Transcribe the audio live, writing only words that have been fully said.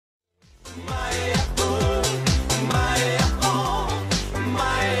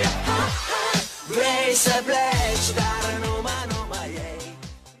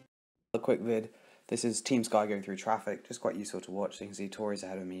quick vid. This is Team Sky going through traffic, just quite useful to watch. So you can see Tories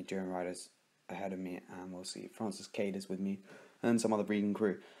ahead of me, Duran Riders ahead of me, and we'll see Francis Cade is with me, and some other breeding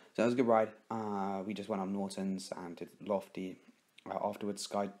crew. So it was a good ride. We just went up Norton's and did Lofty. Afterwards,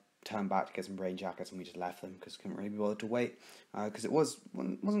 Sky turned back to get some rain jackets, and we just left them because couldn't really be bothered to wait. Because it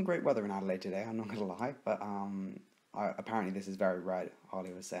wasn't great weather in Adelaide today. I'm not gonna lie, but apparently this is very red.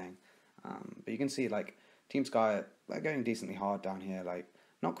 Harley was saying, but you can see like Team Sky are going decently hard down here. Like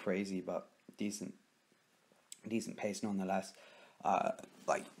not crazy, but decent pace nonetheless.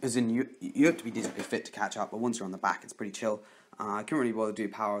 Like as in you have to be decently fit to catch up, but once you're on the back, it's pretty chill. I couldn't really bother to do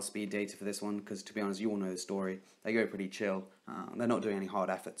power or speed data for this one because, to be honest, you all know the story. They go pretty chill. They're not doing any hard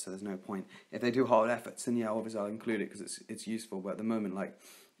efforts, so there's no point. If they do hard efforts, then yeah, obviously I'll include it because it's useful. But at the moment, like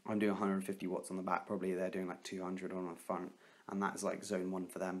I'm doing 150 watts on the back, probably they're doing like 200 on the front, and that's like zone 1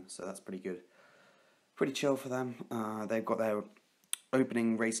 for them. So that's pretty good, pretty chill for them. They've got their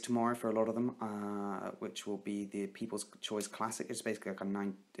opening race tomorrow for a lot of them, which will be the People's Choice Classic. It's basically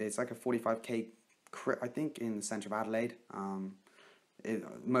like it's like a 45k crit, I think, in the centre of Adelaide.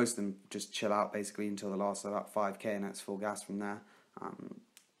 Most of them just chill out basically until the last about 5k, and that's full gas from there.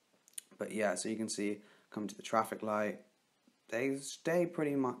 But yeah, so you can see, come to the traffic light, they stay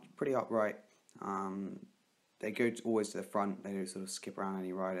pretty upright. They go always to the front. They don't sort of skip around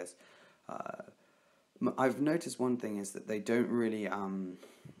any riders. I've noticed one thing is that they don't really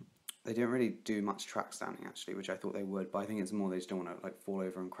do much track standing actually, which I thought they would, but I think it's more they just don't want to like fall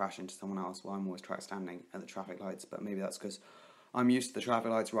over and crash into someone else while I'm always track standing at the traffic lights. But maybe that's because I'm used to the traffic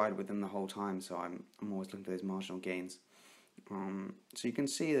lights, ride with them the whole time, so I'm always looking for those marginal gains. So you can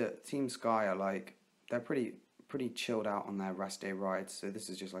see that Team Sky are like, they're pretty chilled out on their rest day rides. So this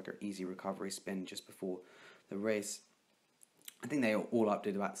is just like an easy recovery spin just before the race. I think they all up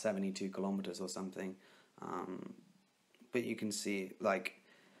did about 72 kilometers or something. But you can see like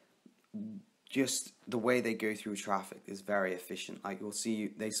just the way they go through traffic is very efficient. Like you'll see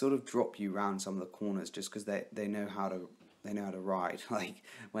they sort of drop you around some of the corners just because they know how to ride. Like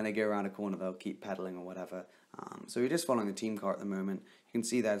when they go around a corner, they'll keep pedaling or whatever. So we're just following the team car at the moment. You can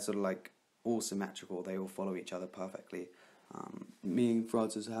see they're sort of like all symmetrical. They all follow each other perfectly. Me and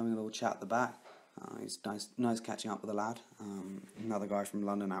Francis are having a little chat at the back. It's nice catching up with a lad. Another guy from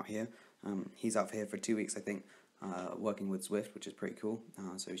London out here. He's out here for 2 weeks, I think, working with Zwift, which is pretty cool.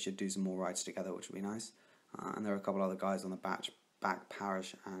 So we should do some more rides together, which will be nice. And there are a couple other guys on the back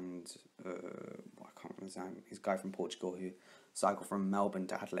parish, and I can't remember his name. He's a guy from Portugal who cycled from Melbourne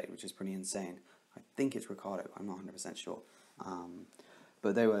to Adelaide, which is pretty insane. I think it's Ricardo. I'm not 100% sure.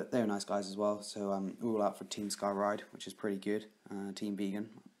 But they were nice guys as well. So we're all out for Team Sky ride, which is pretty good. Team Vegan.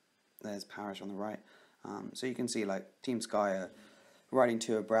 There's Parish on the right. So you can see like Team Sky are riding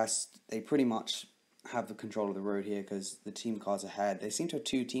 2 abreast. They pretty much have the control of the road here because the team cars ahead. They seem to have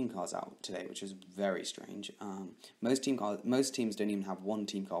 2 team cars out today, which is very strange. Most teams don't even have 1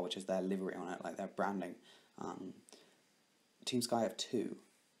 team car, which is their livery on it, like their branding. Team Sky have 2,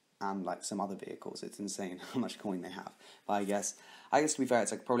 and like some other vehicles. It's insane how much coin they have. But I guess to be fair,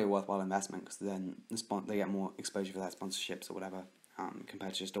 it's like probably a worthwhile investment because then they get more exposure for their sponsorships or whatever.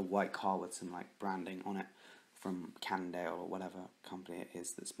 Compared to just a white car with some like branding on it from Cannondale or whatever company it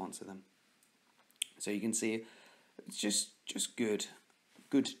is that sponsor them. So you can see it's just good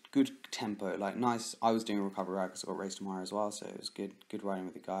tempo, like nice. I was doing a recovery ride because I got race tomorrow as well, so it was good riding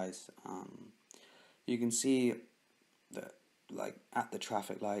with the guys. You can see that like at the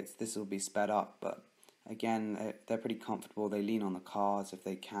traffic lights, this will be sped up, but again they're pretty comfortable. They lean on the cars if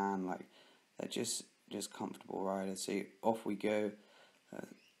they can, like they're just comfortable riders. So off we go.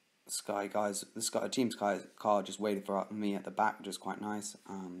 Team Sky's car just waited for me at the back, which is quite nice.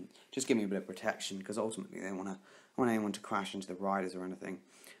 Just give me a bit of protection because ultimately they don't want anyone to crash into the riders or anything.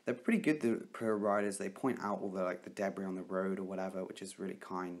 They're pretty good, the pro riders. They point out all the debris on the road or whatever, which is really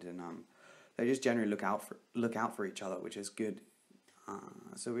kind, and they just generally look out for each other, which is good.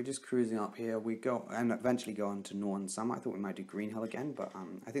 So we're just cruising up here. We go and eventually go on to Norton Summit. I thought we might do Green Hill again, but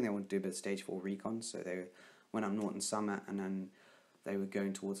I think they want to do a bit of stage 4 recon, so they went up Norton Summit, and then they were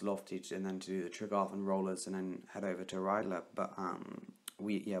going towards Lofty and then to do the Tregarth and rollers and then head over to Rydler. But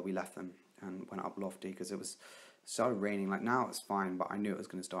we left them and went up Lofty because it started raining. Like now it's fine, but I knew it was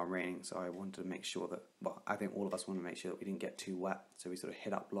going to start raining, so I wanted to make sure that. Well, I think all of us wanted to make sure that we didn't get too wet, so we sort of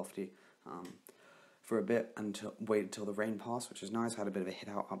hit up Lofty for a bit and waited till the rain passed, which was nice. Had a bit of a hit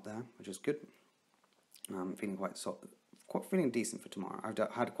out up there, which was good. Feeling feeling decent for tomorrow. I've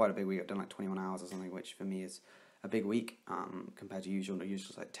had quite a big week. I've done like 21 hours or something, which for me is a big week compared to usual. Usually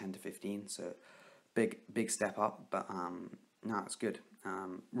it's like 10 to 15, so big step up. But no, it's good.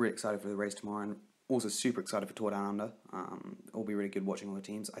 Really excited for the race tomorrow, and also super excited for Tour Down Under. It'll be really good watching all the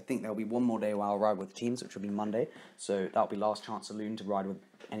teams. I think there'll be one more day where I'll ride with the teams, which will be Monday. So that'll be last chance saloon to ride with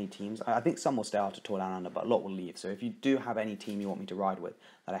any teams. I think some will stay after Tour Down Under, but a lot will leave. So if you do have any team you want me to ride with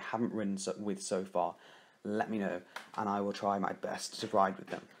that I haven't ridden with so far, let me know, and I will try my best to ride with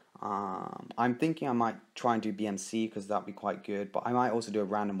them. I'm thinking I might try and do BMC because that'd be quite good, but I might also do a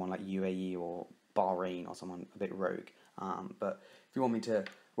random one like UAE or Bahrain or someone a bit rogue. But if you want me to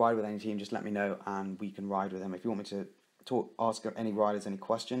ride with any team, just let me know and we can ride with them. If you want me to ask any riders any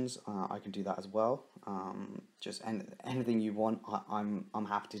questions, I can do that as well. Just anything you want, I'm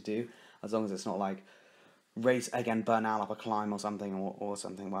happy to do, as long as it's not like race again, burn out up a climb or something, or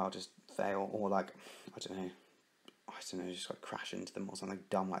something where I'll just fail, or like I don't know, just like crash into them or something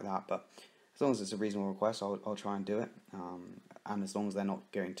dumb like that. But as long as it's a reasonable request, I'll try and do it. And as long as they're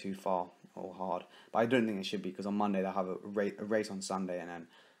not going too far or hard. But I don't think it should be, because on Monday they'll have a race on Sunday, and then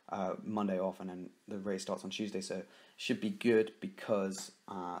Monday off, and then the race starts on Tuesday. So it should be good, because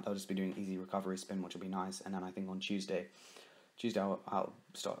they'll just be doing easy recovery spin, which will be nice. And then I think on Tuesday I'll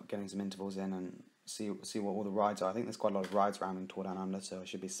start getting some intervals in and see what all the rides are. I think there's quite a lot of rides around in Tour Down Under, so I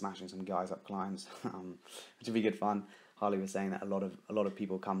should be smashing some guys up climbs, which would be good fun. Harley was saying that a lot of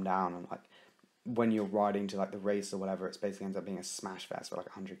people come down, and like when you're riding to like the race or whatever, it basically ends up being a smash fest for like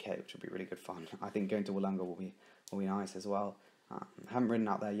 100k, which would be really good fun. I think going to Wollonga will be nice as well. I haven't ridden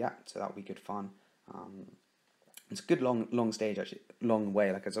out there yet, so that'll be good fun. It's a good long stage, actually, long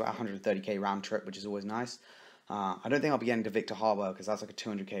way. Like it's about 130k round trip, which is always nice. I don't think I'll be getting to Victor Harbour, because that's like a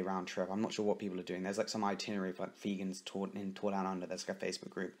 200k round trip. I'm not sure what people are doing. There's like some itinerary for like vegans in Tour Down Under. There's like a Facebook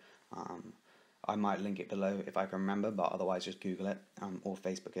group. I might link it below if I can remember, but otherwise just Google it, or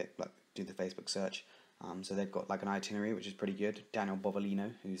Facebook it, like do the Facebook search. So they've got like an itinerary, which is pretty good. Daniel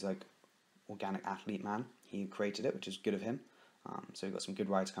Bovolino, who's like organic athlete man, he created it, which is good of him. So we've got some good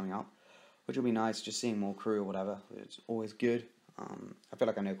rides coming up, which will be nice. Just seeing more crew or whatever, it's always good. I feel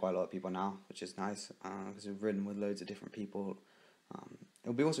like I know quite a lot of people now, which is nice, because we've ridden with loads of different people.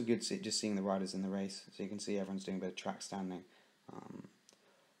 It'll be also good just seeing the riders in the race, so you can see everyone's doing a bit of track standing.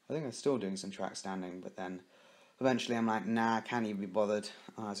 I think I'm still doing some track standing, but then eventually I'm like, nah, I can't even be bothered.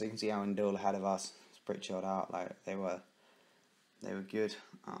 So you can see how Indul ahead of us. It's pretty chilled out. Like they were good.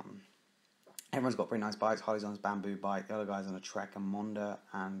 Everyone's got pretty nice bikes. Harley's on his bamboo bike. The other guy's on a Trek and Monda,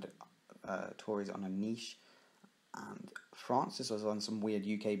 and Tori's on a Niche. And Francis was on some weird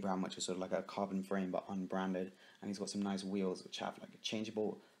UK brand, which is sort of like a carbon frame but unbranded, and he's got some nice wheels which have like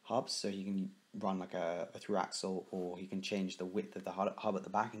changeable hubs, so he can run like a through axle, or he can change the width of the hub at the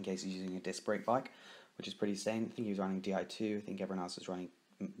back in case he's using a disc brake bike, which is pretty sane. I think he was running Di2. I think everyone else was running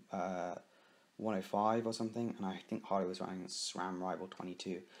 105 or something, and I think Harley was running SRAM Rival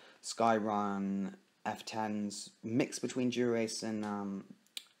 22. Sky run F10s, mix between Durace and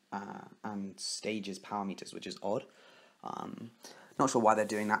Stages power meters, which is odd. Not sure why they're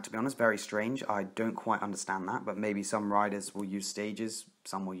doing that, to be honest. Very strange. I don't quite understand that, but maybe some riders will use Stages,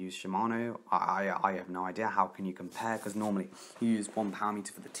 some will use Shimano. I have no idea. How can you compare? Because normally you use one power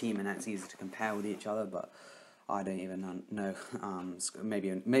meter for the team, and then it's easy to compare with each other, but I don't even know.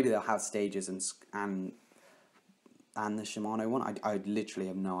 Maybe they'll have Stages and the Shimano one. I literally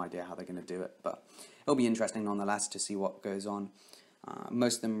have no idea how they're going to do it, but it'll be interesting nonetheless to see what goes on.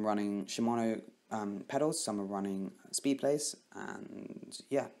 Most of them running Shimano pedals, some are running Speedplace, and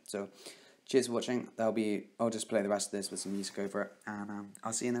yeah, so cheers for watching. I'll just play the rest of this with some music over it, and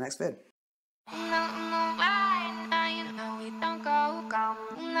I'll see you in the next vid.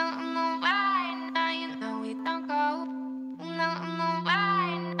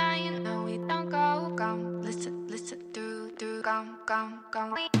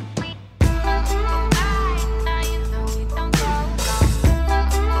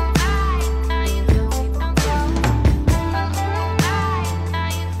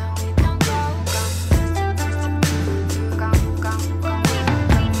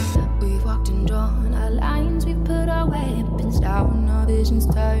 Visions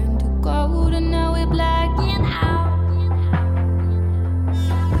turn to gold, and now we're blacking out.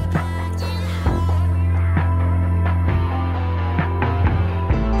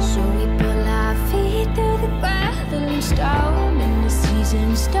 So we pull our feet through the gravel and storm, and the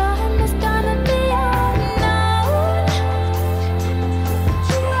seasons storm us down.